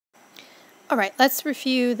Alright, let's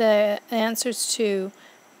review the answers to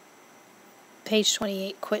page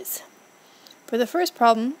 28 quiz. For the first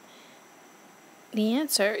problem, the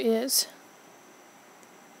answer is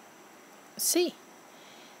C.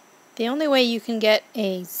 The only way you can get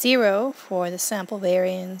a 0 for the sample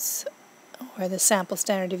variance or the sample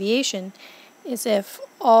standard deviation is if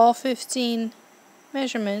all 15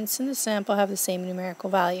 measurements in the sample have the same numerical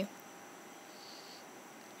value.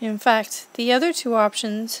 In fact, the other two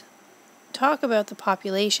options talk about the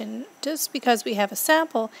population. Just because we have a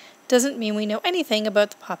sample doesn't mean we know anything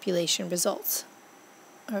about the population results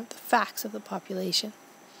or the facts of the population.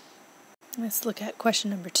 Let's look at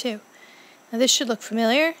question number 2. Now this should look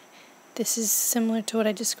familiar. This is similar to what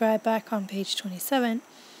I described back on page 27.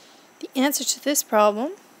 The answer to this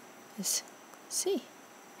problem is C,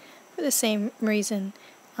 for the same reason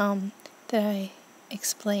that I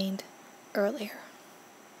explained earlier.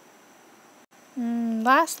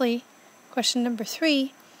 Lastly, question number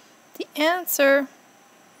 3, the answer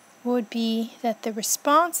would be that the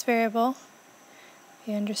response variable,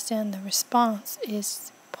 you understand the response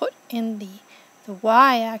is put in the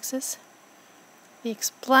y-axis, the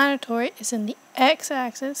explanatory is in the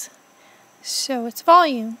x-axis, so it's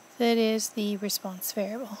volume that is the response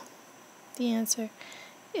variable. The answer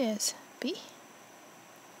is B.